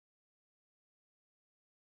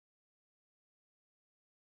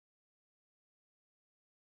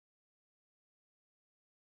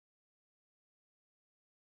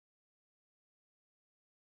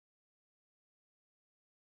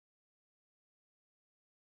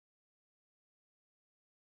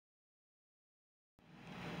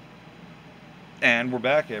And we're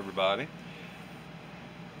back, everybody.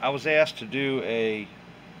 I was asked to do a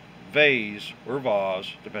vase or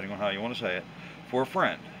vase, depending on how you want to say it, for a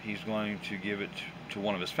friend. He's going to give it to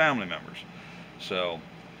one of his family members. So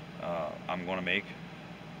I'm going to make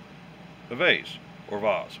a vase or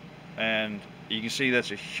vase. And you can see that's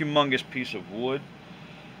a humongous piece of wood.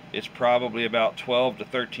 It's probably about 12 to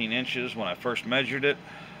 13 inches when I first measured it.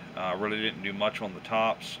 Really didn't do much on the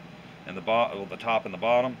tops and the top and the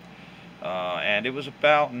bottom. And it was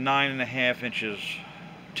about 9.5 inches,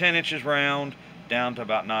 10 inches round, down to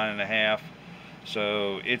about 9.5.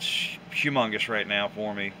 So it's humongous right now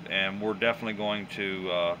for me, and we're definitely going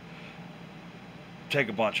to take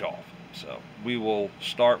a bunch off. So we will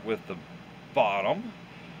start with the bottom.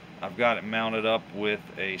 I've got it mounted up with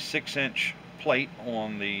a 6-inch plate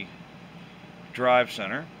on the drive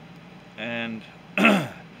center, and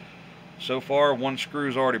so far one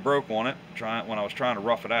screw's already broke on it when I was trying to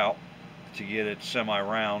rough it out to get it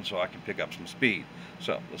semi-round so I can pick up some speed.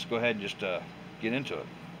 So let's go ahead and just get into it.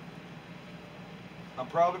 I'm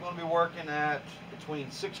probably going to be working at between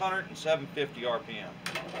 600 and 750 RPM.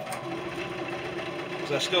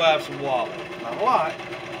 Because I still have some wobble. Not a lot,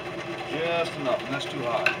 just enough, and that's too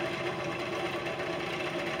high.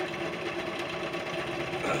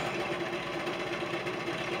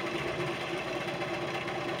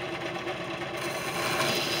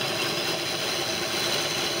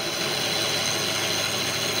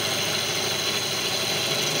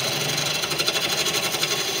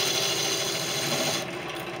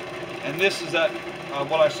 And this is that,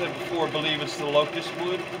 what I said before, I believe it's the Locust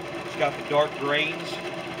wood. It's got the dark grains,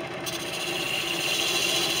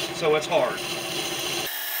 so it's hard.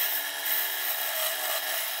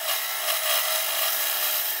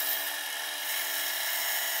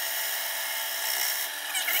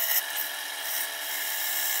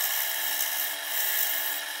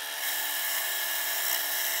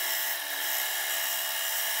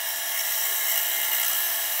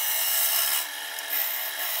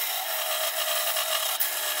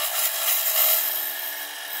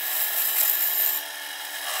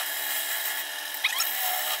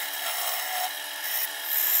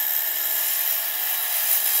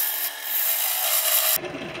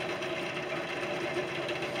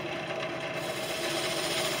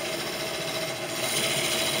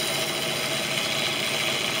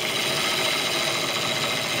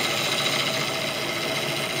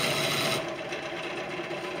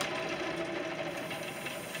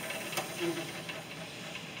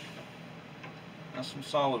 That's some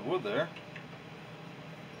solid wood there.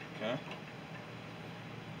 Okay.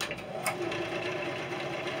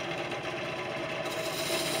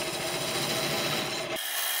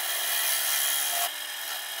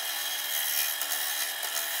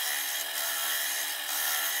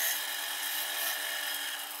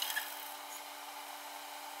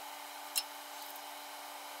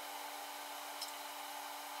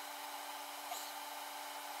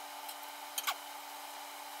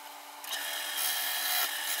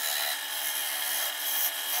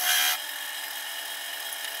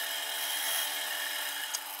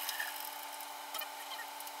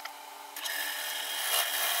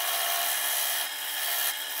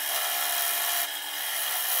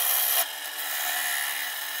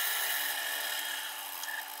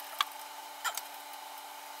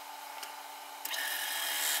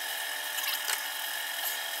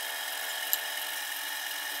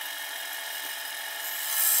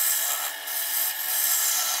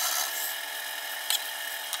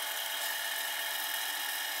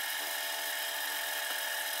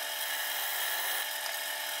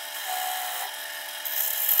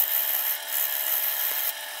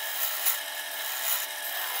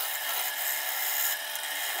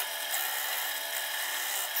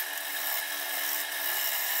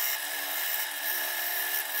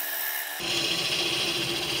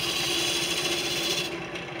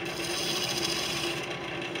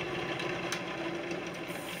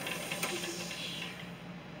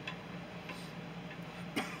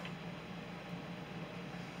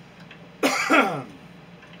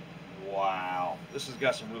 Wow, this has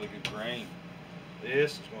got some really good grain.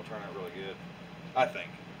 This is going to turn out really good, I think,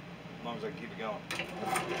 as long as I can keep it going.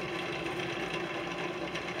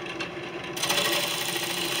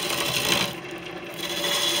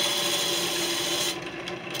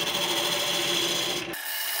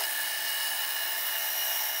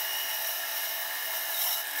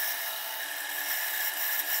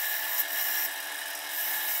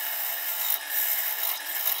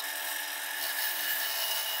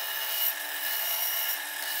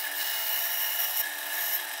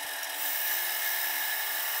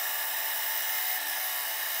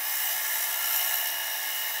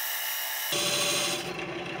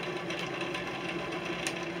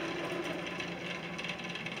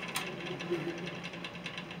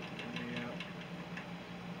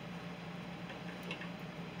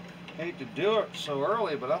 Hate to do it so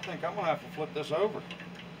early, but I think I'm gonna have to flip this over.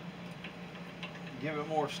 Give it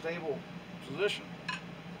more stable position.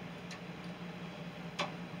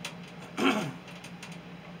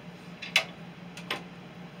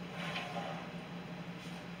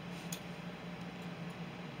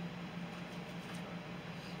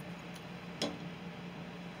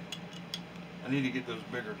 I need to get those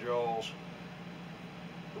bigger jaws,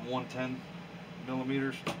 the 110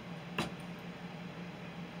 millimeters.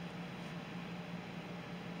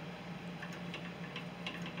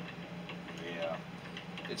 Yeah,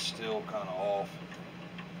 it's still kind of off.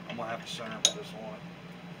 I'm gonna have to center this one.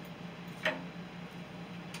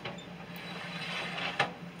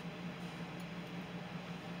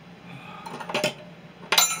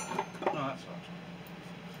 No, that sucks.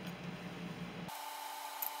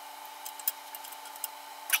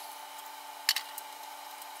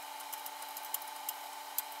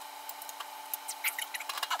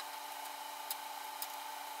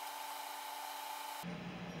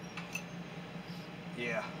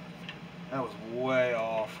 Yeah, that was way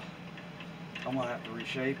off. I'm gonna have to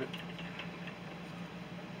reshape it.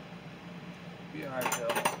 Be alright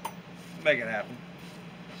though. Make it happen.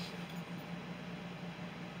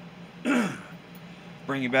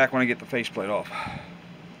 Bring you back when I get the faceplate off.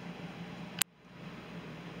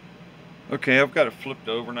 Okay, I've got it flipped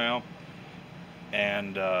over now,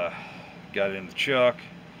 and got it in the chuck.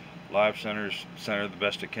 Live centered the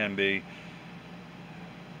best it can be.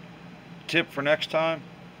 Tip for next time,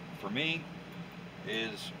 for me,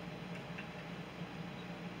 is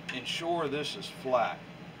ensure this is flat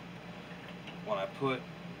when I put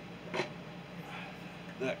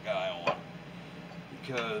that guy on,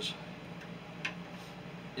 because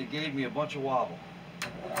it gave me a bunch of wobble.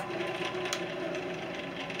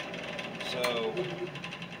 So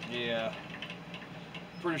yeah,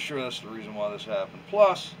 pretty sure that's the reason why this happened.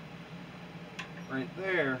 Plus, right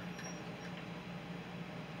there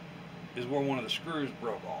is where one of the screws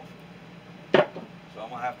broke off. So I'm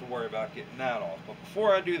gonna have to worry about getting that off. But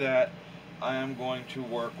before I do that, I am going to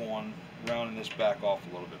work on rounding this back off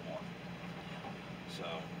a little bit more. So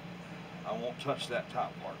I won't touch that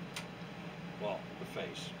top part. Well, the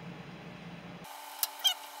face.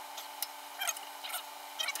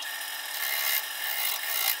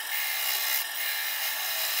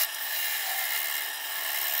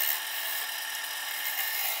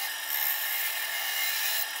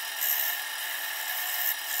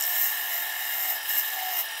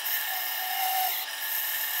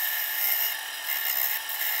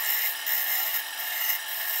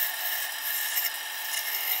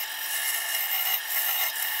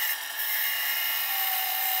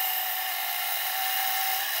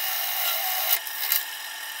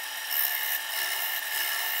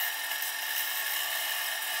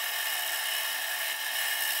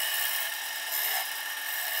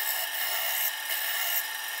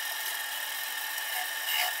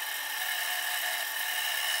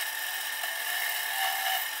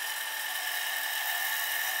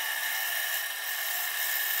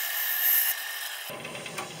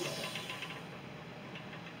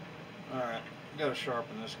 Alright, gotta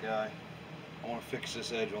sharpen this guy. I want to fix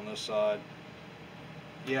this edge on this side.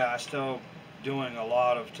 Yeah, I still doing a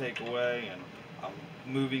lot of takeaway, and I'm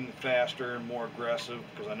moving faster and more aggressive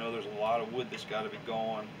because I know there's a lot of wood that's got to be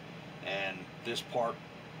gone, and this part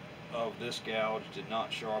of this gouge did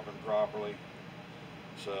not sharpen properly.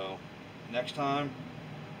 So next time,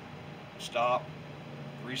 stop,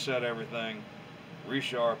 reset everything,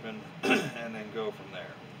 resharpen, and then go from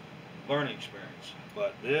there. Learning experience.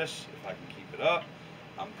 But this, if I can keep it up,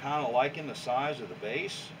 I'm kind of liking the size of the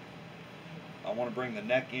base. I want to bring the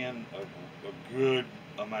neck in a good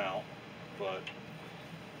amount, but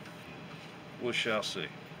we shall see.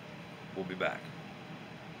 We'll be back.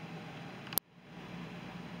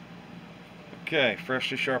 Okay,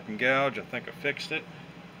 freshly sharpened gouge. I think I fixed it.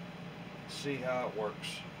 Let's see how it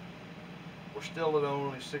works. We're still at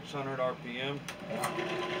only 600 RPM,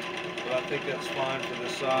 but I think that's fine for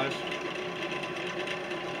this size.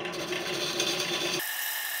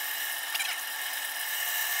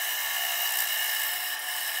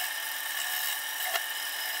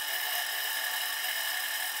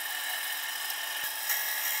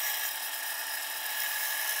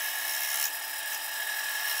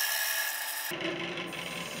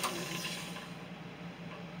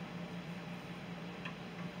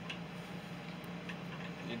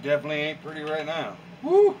 It definitely ain't pretty right now.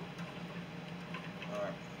 Woo!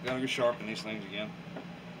 Alright, gotta go sharpen these things again.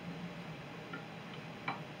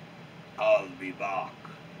 I'll be back.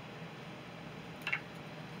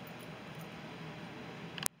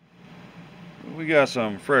 We got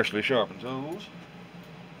some freshly sharpened tools.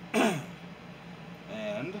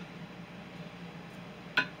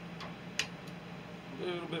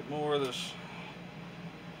 more of this,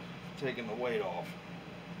 taking the weight off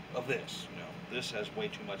of this. You know, this has way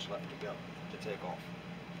too much left to go to take off.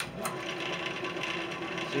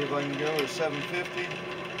 See if I can go to 750.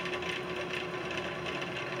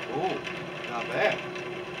 Oh, not bad.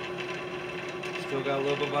 Still got a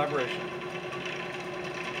little bit of vibration.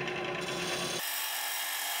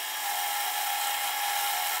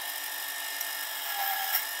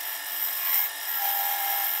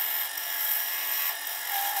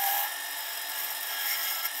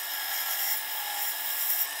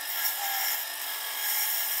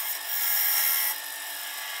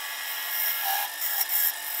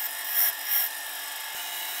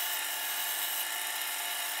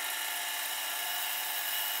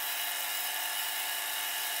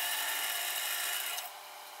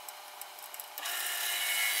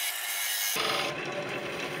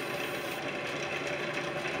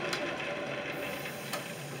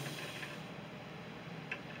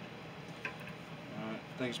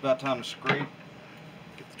 I think it's about time to scrape,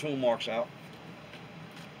 get the tool marks out.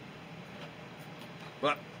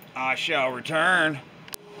 But I shall return.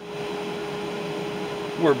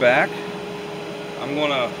 We're back. I'm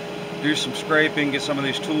gonna do some scraping, get some of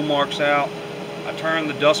these tool marks out. I turned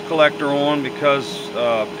the dust collector on because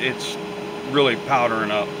it's really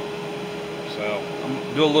powdering up. So I'm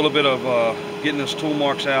gonna do a little bit of getting this tool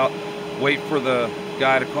marks out. Wait for the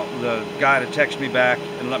guy to text me back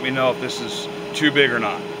and let me know if this is too big or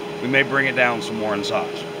not. We may bring it down some more in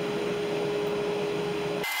size.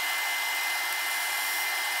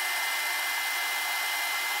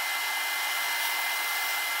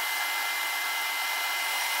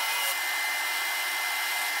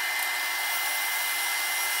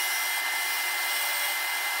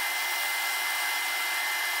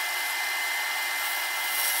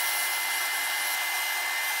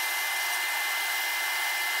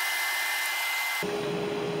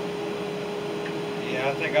 Yeah,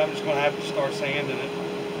 I think I'm just going to have to start sanding it.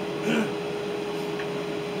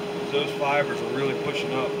 Those fibers are really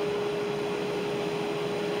pushing up.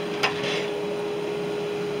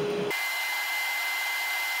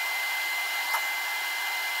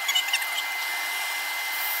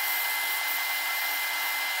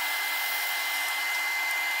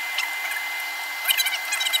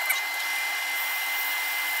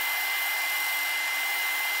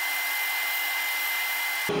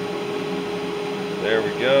 There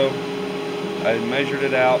we go. I measured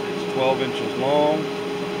it out. It's 12 inches long,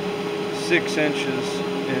 6 inches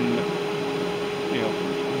in,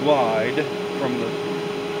 wide from the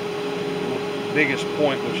biggest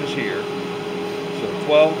point, which is here. So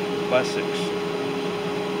 12 by 6.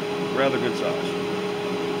 Rather good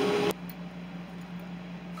size.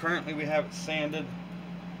 Currently we have it sanded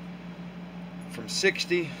from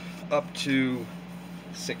 60 up to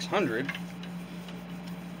 600.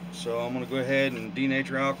 So I'm going to go ahead and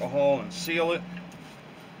denature alcohol and seal it.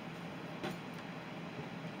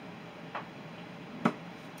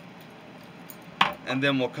 And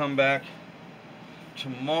then we'll come back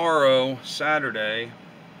tomorrow, Saturday,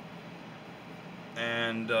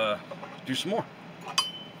 and do some more.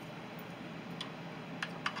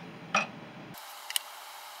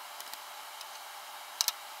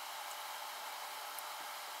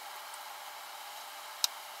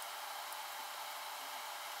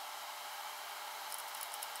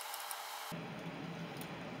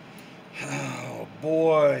 Oh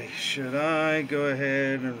boy, should I go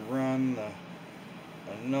ahead and run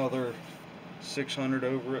another 600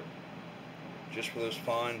 over it just for those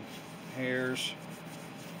fine hairs,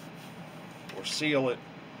 or seal it,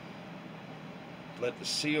 let the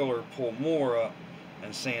sealer pull more up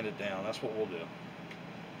and sand it down? That's what we'll do.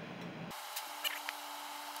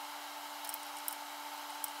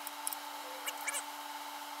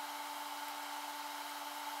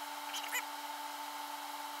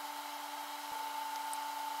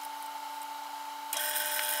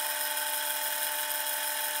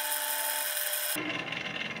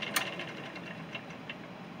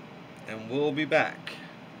 And we'll be back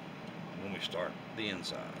when we start the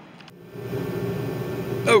inside.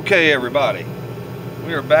 Okay, everybody,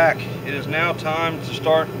 we are back. It is now time to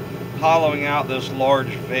start hollowing out this large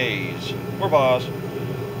vase or vase.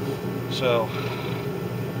 So,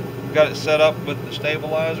 got it set up with the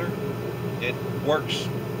stabilizer. It works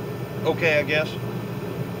okay, I guess.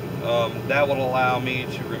 That will allow me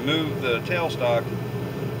to remove the tailstock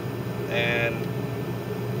and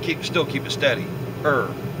still keep it steady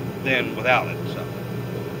than without it. So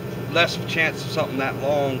less of a chance of something that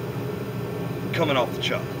long coming off the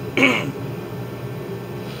chuck.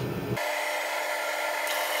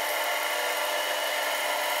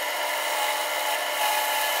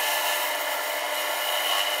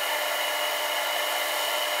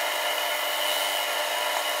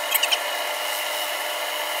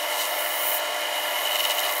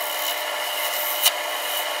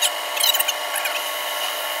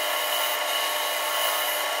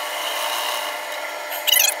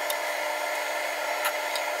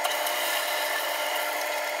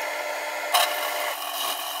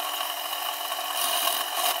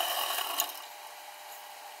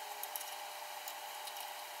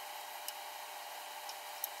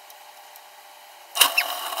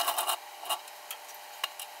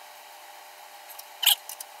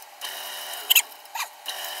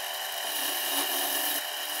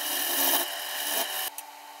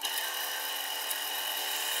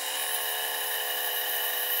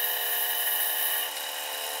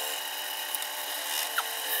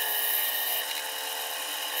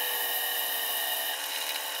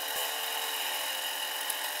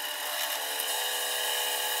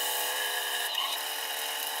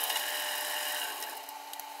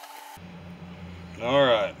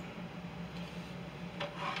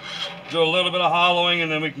 Do a little bit of hollowing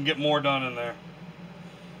and then we can get more done in there.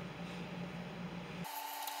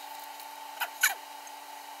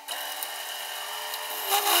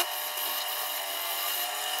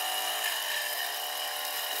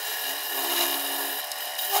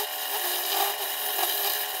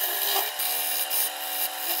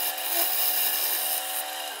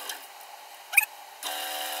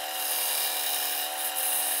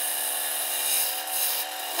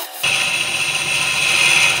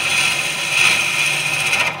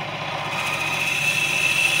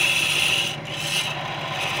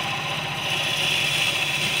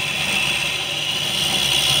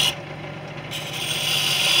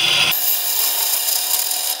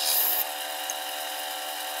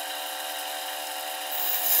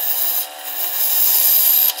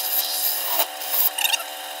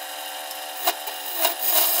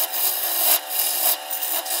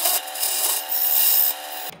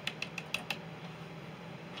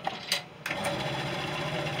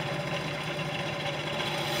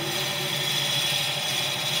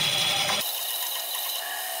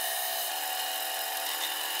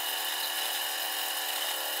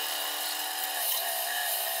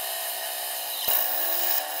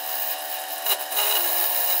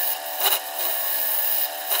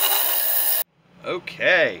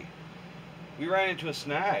 Okay, we ran into a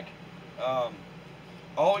snag.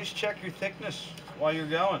 Always check your thickness while you're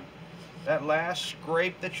going. That last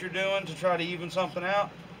scrape that you're doing to try to even something out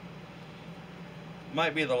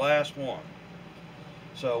might be the last one.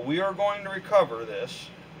 So we are going to recover this,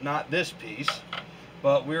 not this piece,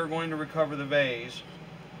 but we are going to recover the vase.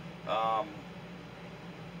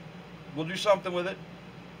 We'll do something with it.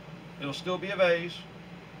 It'll still be a vase,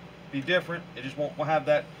 be different. It just won't have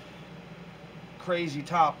that crazy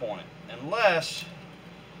top on it, unless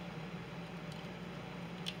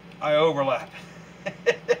I overlap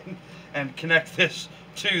and connect this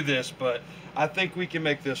to this. But I think we can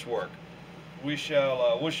make this work. We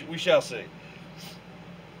shall see.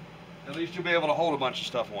 At least you'll be able to hold a bunch of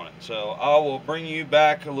stuff on it. So I will bring you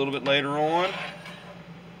back a little bit later on,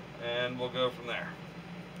 and we'll go from there.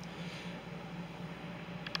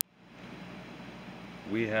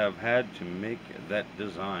 We have had to make that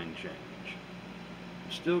design change.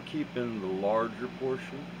 Still keeping the larger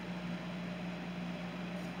portion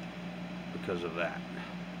because of that.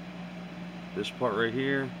 This part right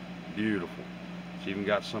here, beautiful. It's even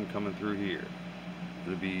got some coming through here.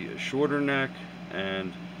 It'll be a shorter neck,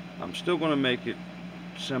 and I'm still going to make it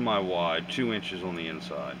semi-wide, 2 inches on the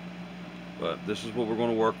inside. But this is what we're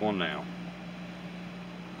going to work on now.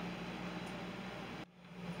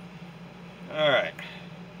 Alright.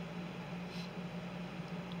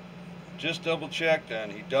 Just double checked,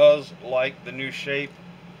 and he does like the new shape.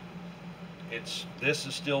 This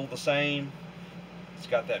is still the same. It's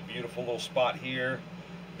got that beautiful little spot here.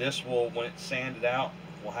 This will, when it's sanded out,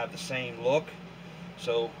 will have the same look.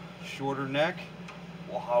 So shorter neck.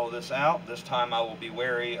 We'll hollow this out. This time I will be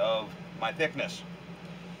wary of my thickness.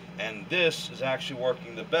 And this is actually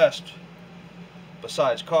working the best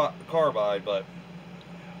besides carbide, but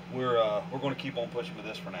we're going to keep on pushing with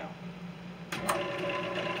this for now.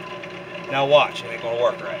 Now watch, it ain't going to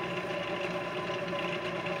work right.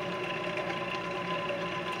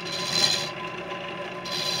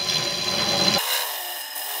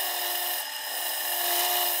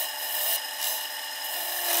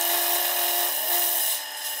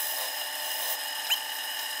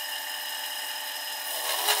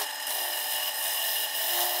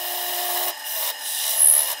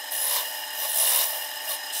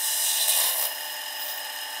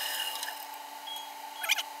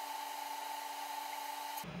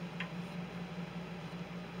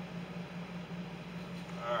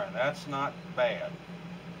 Alright, that's not bad.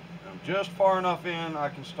 I'm just far enough in I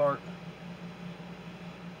can start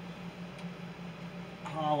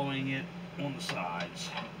hollowing it on the sides.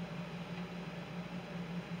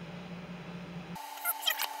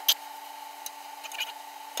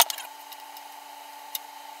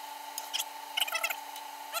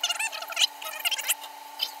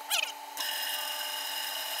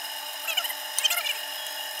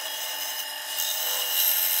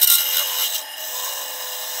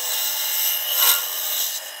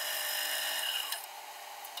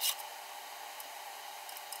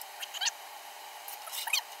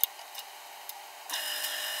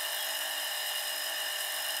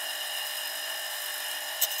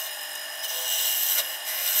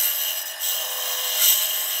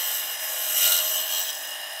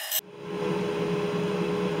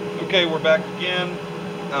 Okay, we're back again.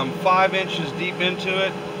 I'm 5 inches deep into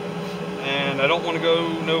it, and I don't want to go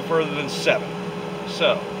no further than 7.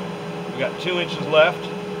 So, we got 2 inches left.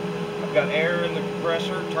 I got air in the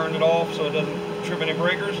compressor, turned it off so it doesn't trip any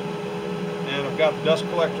breakers, and I've got the dust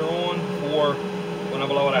collector on for when I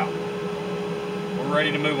blow it out. We're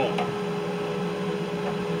ready to move on.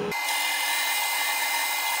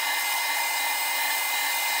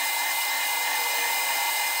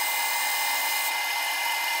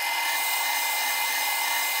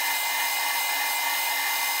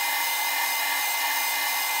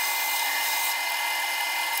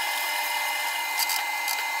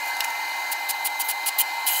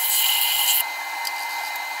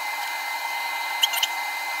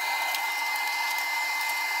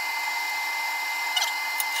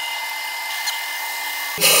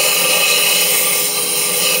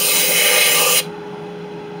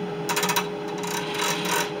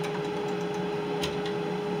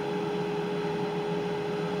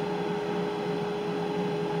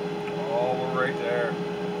 Right there,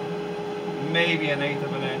 maybe 1/8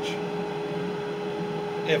 of an inch,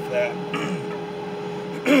 if that.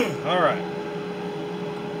 All right,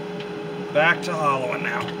 back to hollowing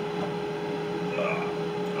now.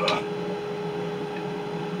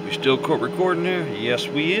 We still recording there? Yes,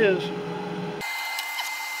 we is.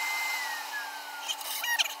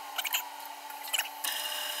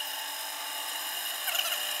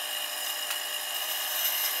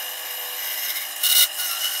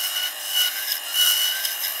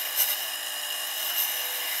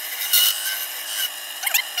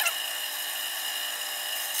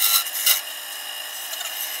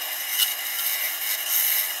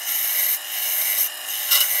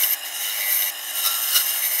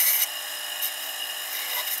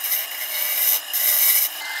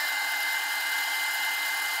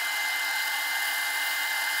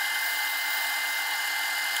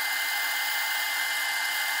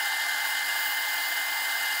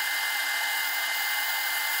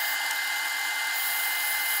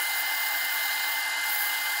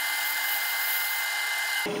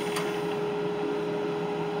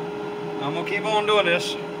 I'm gonna keep on doing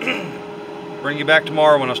this. Bring you back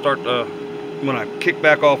tomorrow when I kick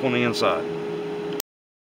back off on the inside.